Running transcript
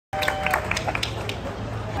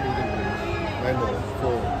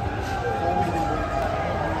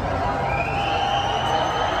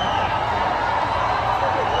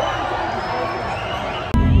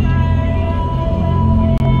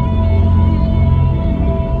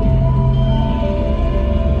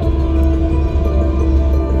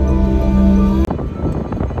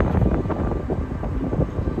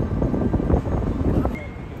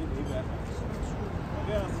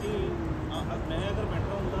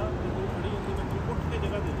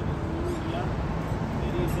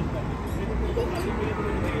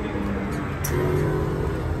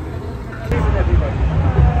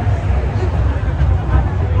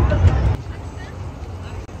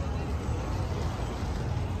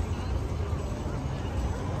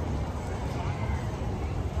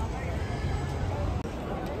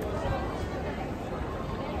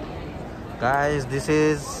Guys, this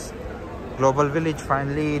is Global Village.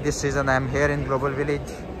 Finally, this season I am here in Global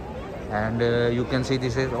Village, and you can see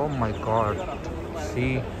this is, oh my god,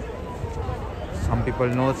 see, some people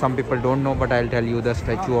know, some people don't know, but I'll tell you, the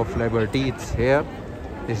Statue of Liberty, it's here.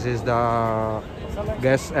 This is the,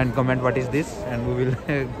 guess and comment what is this, and we will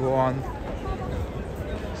go on.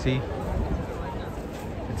 See,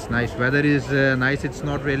 it's nice, weather is nice, it's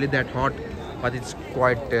not really that hot, but it's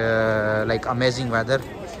quite like amazing weather.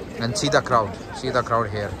 And see the crowd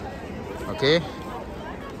here. Okay,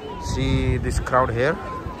 see this crowd here,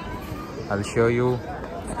 I'll show you.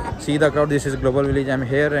 See the crowd, this is Global Village. I'm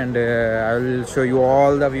here, and I will show you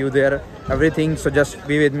all the view there, everything, so just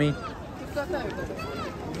be with me.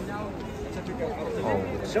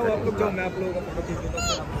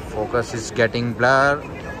 Focus is getting blurred.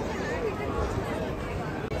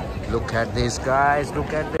 Look at this, guys,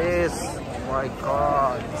 look at this. Oh my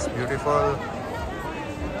god, it's beautiful.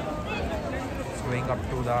 Going up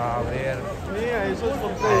to the where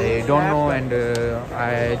I don't know, and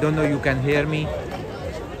I don't know you can hear me.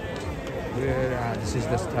 Where this is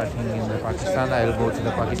the starting in the Pakistan. I'll go to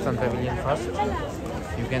the Pakistan pavilion first.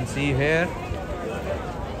 You can see here,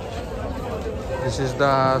 this is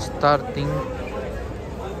the starting.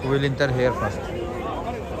 We'll enter here first.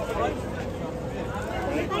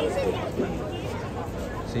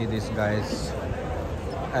 See this, guys.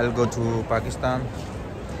 I'll go to Pakistan.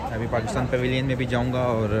 अभी Pakistan pavilion में भी जाऊंगा,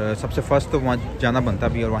 और सबसे first तो वहाँ जाना बनता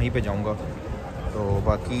भी, और वहीं पे जाऊंगा। तो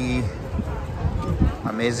बाकी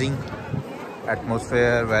amazing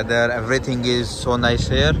atmosphere, weather, everything is so nice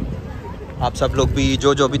hair. आप सब लोग भी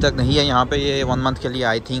जो अभी तक नहीं है यहाँ पे, ये 1 मंथ के लिए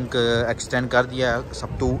आई थिंक एक्सटेंड कर दिया है,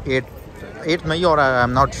 सब तो 8 मई, और I am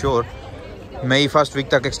not sure May first week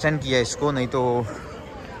तक एक्सटेंड किया है इसको, नहीं तो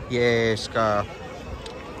ये इसका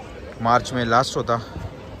मार्च में लास्ट होता।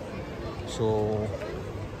 सो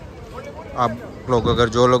अब लोग, अगर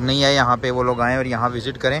जो लोग नहीं आए यहाँ पे, वो लोग आएँ और यहाँ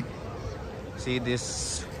विज़िट करें। See this,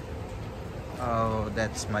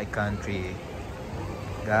 that's my country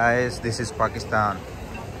guys, this is Pakistan.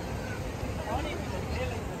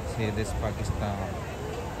 See this Pakistan.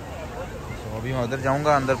 तो अभी मैं उधर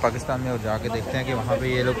जाऊँगा अंदर पाकिस्तान में, और जाके देखते हैं कि वहाँ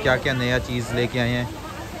पे ये लोग क्या क्या नया चीज़ लेके आए हैं।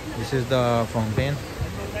 This is the fountain,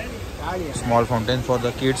 small fountain for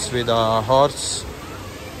the kids with a horse,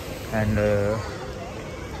 and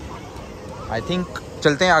I think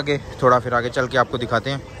चलते हैं आगे थोड़ा, फिर आगे चल के आपको दिखाते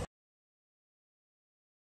हैं।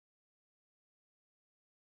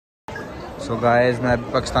 सो गाइस,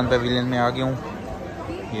 मैं पाकिस्तान पवेलियन में आ गया हूँ।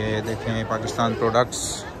 ये देखें Pakistan products,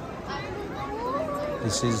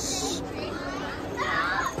 this is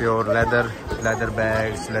pure leather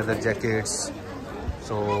bags, leather jackets,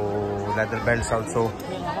 so leather belts also,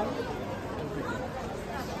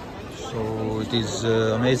 so it is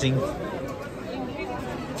amazing.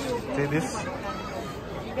 See this?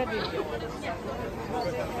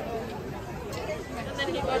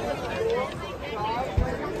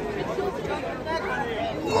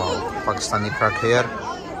 Pakistani truck here.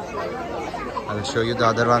 I'll show you the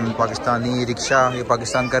other one. Pakistani rickshaw, ये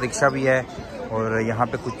पाकिस्तान का rickshaw भी है, और यहाँ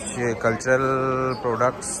पे कुछ कल्चरल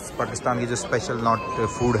प्रोडक्ट्स पाकिस्तान की जो स्पेशल नॉट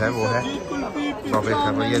फूड है वो है, प्रॉफिट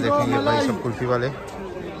है भाई। ये देखेंगे भाई सब कुल्फी वाले,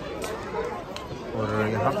 और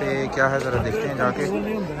यहाँ पे क्या है ज़रा देखते हैं जाके।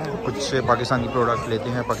 कुछ पाकिस्तान की प्रोडक्ट लेते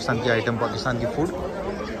हैं, पाकिस्तान की आइटम, पाकिस्तान की फूड।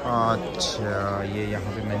 अच्छा, ये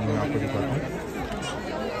यहाँ पे मेन्यू में आपको दिखाता हूँ।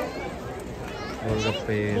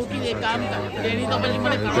 गोलगप्पे,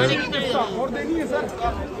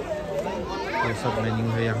 ये सब मेन्यू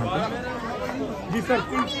है यहाँ पे।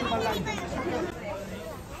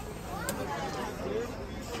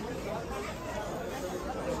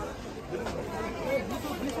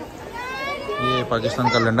 ये पाकिस्तान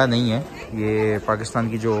का लंडा नहीं है, ये पाकिस्तान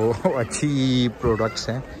की जो अच्छी प्रोडक्ट्स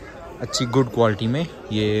हैं, अच्छी गुड क्वालिटी में,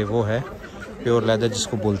 ये वो है प्योर लेदर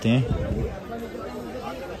जिसको बोलते हैं।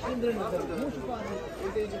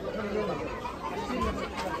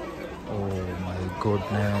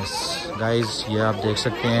 गुडनेस गाइस, ये आप देख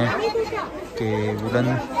सकते हैं कि वुडन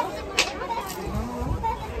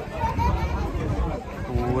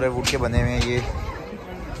पूरे वुड के बने हुए हैं ये।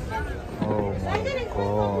 Oh my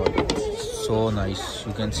God, so nice,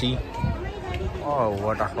 you can see. Oh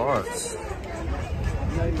what a horse,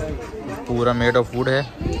 पूरा मेड ऑफ वुड है।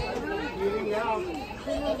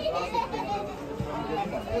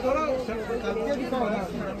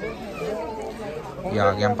 ये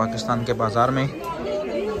आ गए हम पाकिस्तान के बाजार में।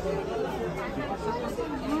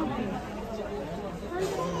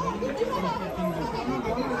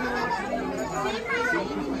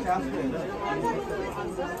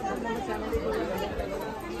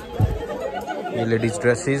 ये लेडीज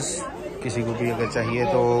ड्रेसेस, किसी को भी अगर चाहिए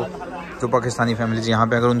तो जो पाकिस्तानी फैमिलीज यहाँ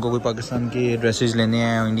पे अगर उनको कोई पाकिस्तान की ड्रेसेस लेने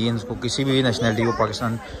हैं, इंडियंस को, किसी भी नेशनलिटी को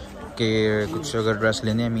पाकिस्तान के कुछ अगर ड्रेस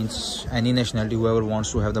लेने हैं, means any nationality whoever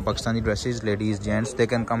wants to have the Pakistani dresses, ladies, gents, they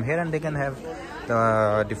can come here and they can have the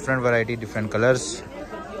different variety, different colors,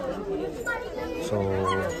 so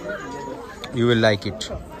you will like it.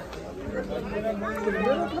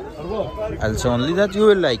 I'll say only that you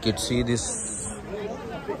will like it. See this.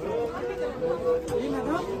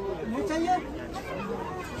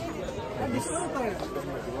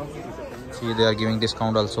 See, they are giving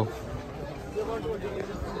discount also.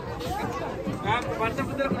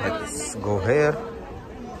 Let's go here.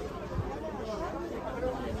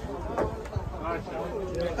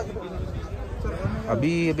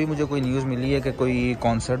 अभी मुझे कोई news मिली है कि कोई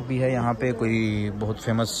concert भी है यहाँ पे, कोई बहुत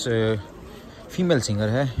फेमस फीमेल सिंगर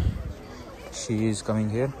है, she is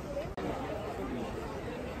coming here.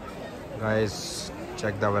 Guys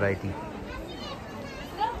check the variety,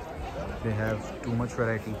 they have too much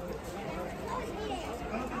variety.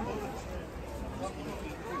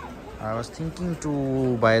 I was thinking to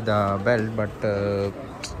buy the belt, but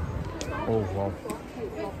oh wow.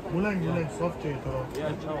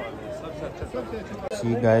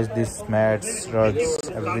 See guys, this mats, rugs,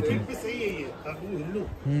 everything.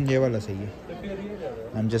 ये वाला सही है।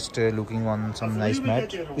 I'm just looking on some nice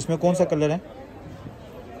mat. इसमें कौन सा colour है?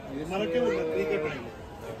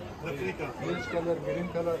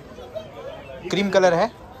 Cream colour है,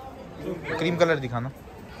 cream colour दिखाना।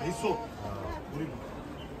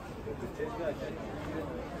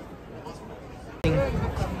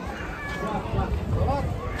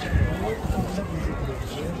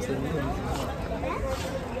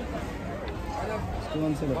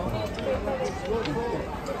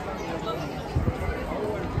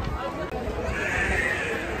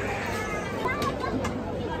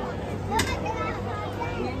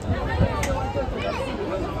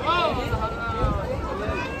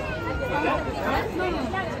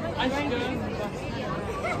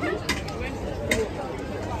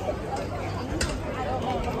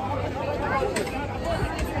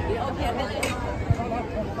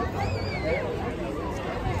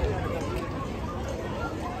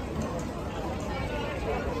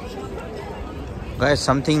 Guys,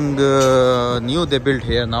 something new they built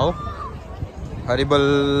here now.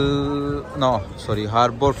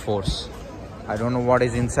 Harbor Force. I don't know what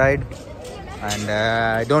is inside, and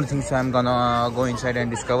I don't think so I'm gonna go inside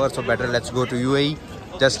and discover, so better let's go to UAE,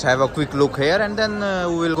 just have a quick look here, and then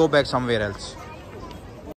we will go back somewhere else.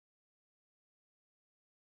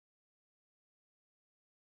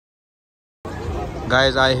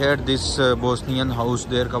 Guys, I heard this Bosnian house,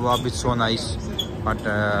 their kebab is so nice, but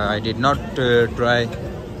I did not try.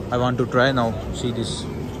 I want to try now. See this.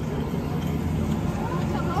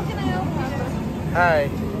 Hi.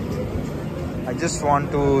 I just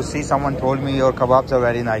want to see, someone told me your kebabs are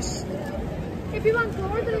very nice. If you want to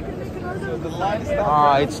order, you can make an order. The line is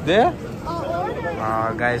it's there?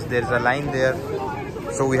 order. Guys, there's a line there.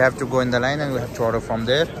 So we have to go in the line and we have to order from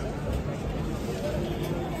there.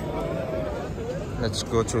 Let's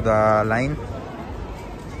go to the line.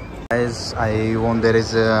 Guys, I won. There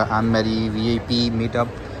is a Anne-Marie VIP meetup,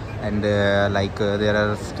 and there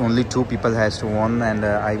are only 2 people has to won, and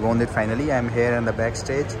I won it finally. I'm here in the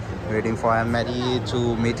backstage waiting for Anne-Marie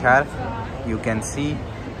to meet her. You can see.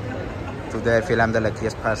 Today I feel I'm the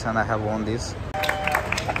luckiest person. I have won this.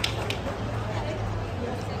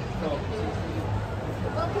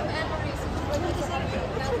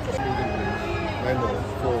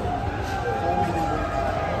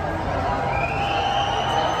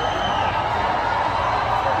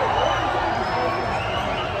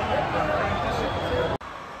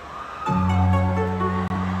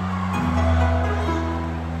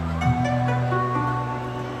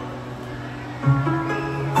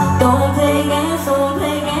 Don't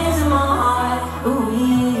play games in my heart, ooh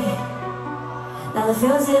yeah. Now the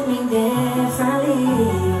feels hit me differently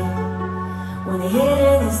When the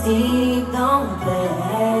hidden is deep, don't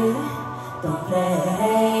play, don't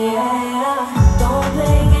play, don't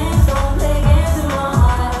play games in my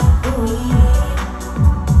heart. Ooh, yeah.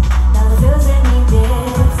 Now the feels hit me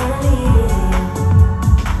differently.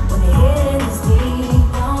 When the hidden is deep,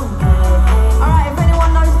 don't play. Alright, if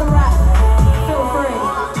anyone knows the rap, feel free.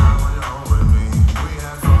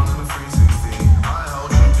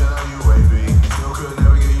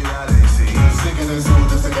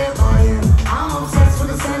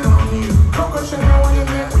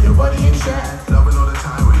 Loving all the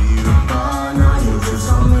time with you, but now you just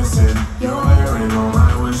so missing. You're hearing all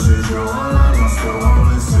my wishes. You're online, I still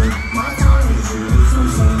won't listen. My time is you, this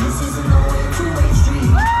losing. This isn't no way a two-way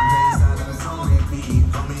street. I'm days out and it's on repeat.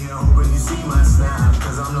 Put me in hope when you see my snap,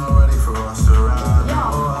 cause I'm not ready for us to ride.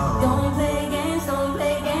 Don't play games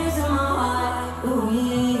in my heart. Ooh,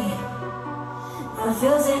 yeah. Now the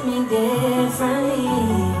feels hit me differently.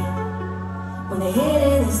 When the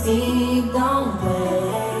hidden is deep, don't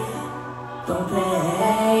play. Don't play,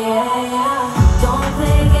 don't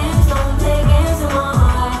play games in my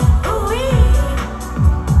heart. Ooh,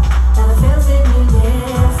 now the feels hit me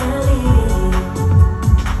differently.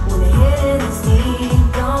 When the hidden is deep,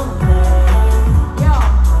 don't play, don't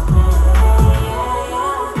play.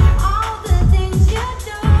 All the things you're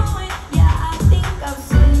doing, yeah, I think I've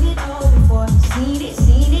seen it all before.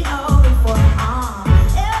 Seen it all before.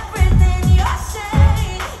 Everything you're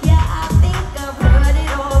saying, yeah, I think I've heard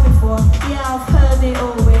it all before. Yeah, I've heard it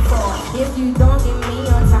all before. If you don't give me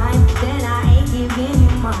your time, then I ain't giving you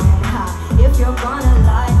mine. If you're gonna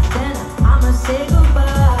lie, then I'ma say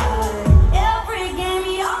goodbye. Every game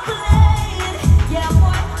you're playing, yeah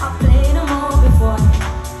boy, I played them all before,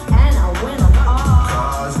 and I win them all.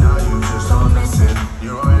 Cause now you just don't listen.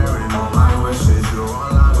 You're hearing all my wishes. You're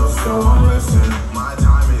online, but still won't listen. My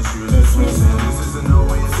time is you dismissing. This isn't no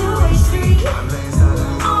way it's Two-way street. I'm playing sad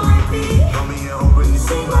and it's on repeat. Put me in hope when you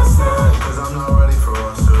see my snap, cause I'm not ready for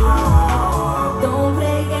us to ride. Don't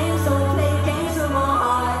play games with my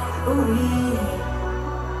heart. Ooh, yeah.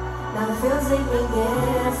 Now the feels hit me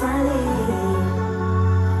differently.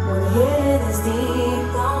 When the hidden is deep,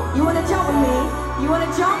 don't. You wanna jump with me? You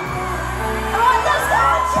wanna jump? Alright, let's go,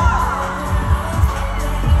 jump!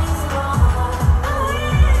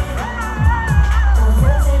 Now the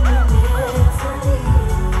feels hit me differently.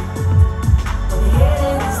 When the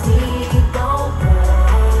hidden is deep, don't play.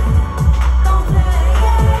 Don't play,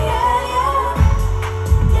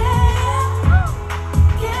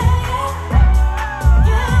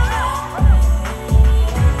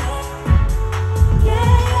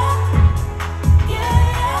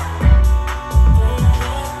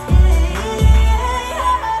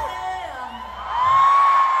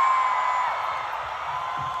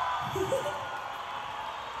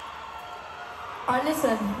 Alright,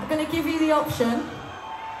 listen, I'm gonna give you the option.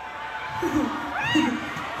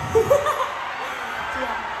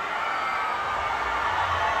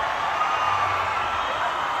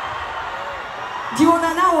 Do you want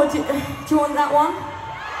that now, or do you want that one?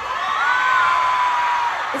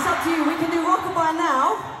 It's up to you. We can do Rockabye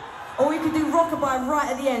now, or we can do Rockabye right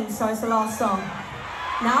at the end, so it's the last song.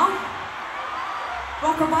 Now?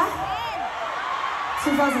 Rockabye?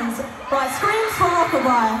 2000. Right, screams for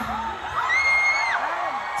Rockabye.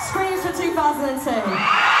 Screams for 2002.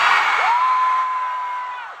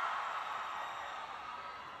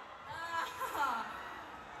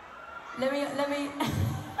 Let me.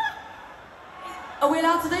 Are we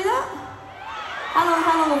allowed to do that? How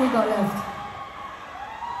long have we got left?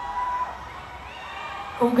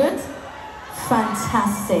 All good?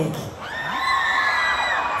 Fantastic.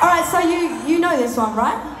 All right, so you know this one,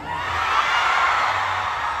 right?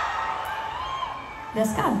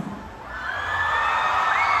 Let's go.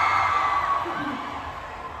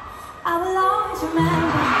 I will always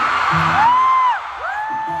remember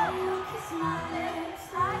the day you kissed my lips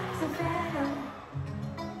like a phantom.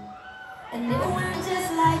 And it went just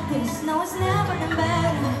like this. No, it's never been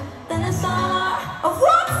better than the summer of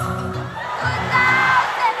what?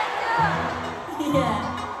 2002.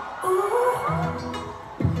 Yeah. Ooh.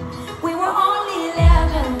 We were only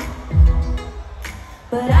 11,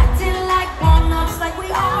 but acting like grown-ups, like we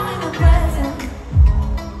are in the present.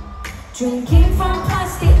 Drinking from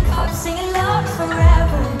plastic cups, singing love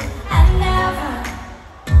forever and never.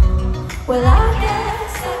 Well, I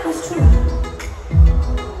guess it was true.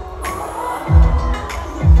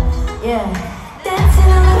 Yeah. Dancing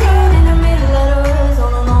in the hood in the middle of the woods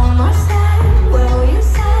on an almost stand where we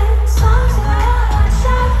sang songs about our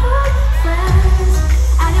childhood friends.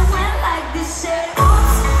 And it went like this, said,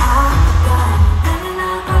 oops, I got it. And I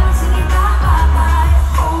got singing bye bye bye.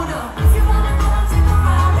 Hold up, if you wanna go and take a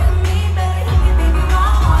ride with me, better hit me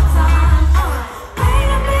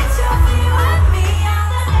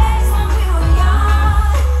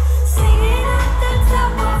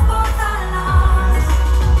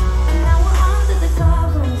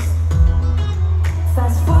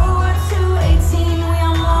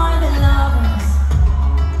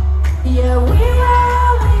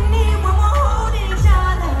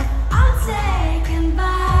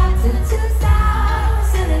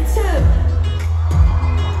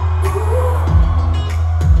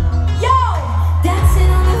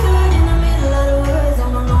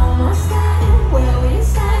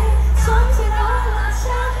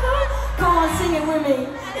me.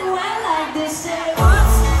 It went like this, say.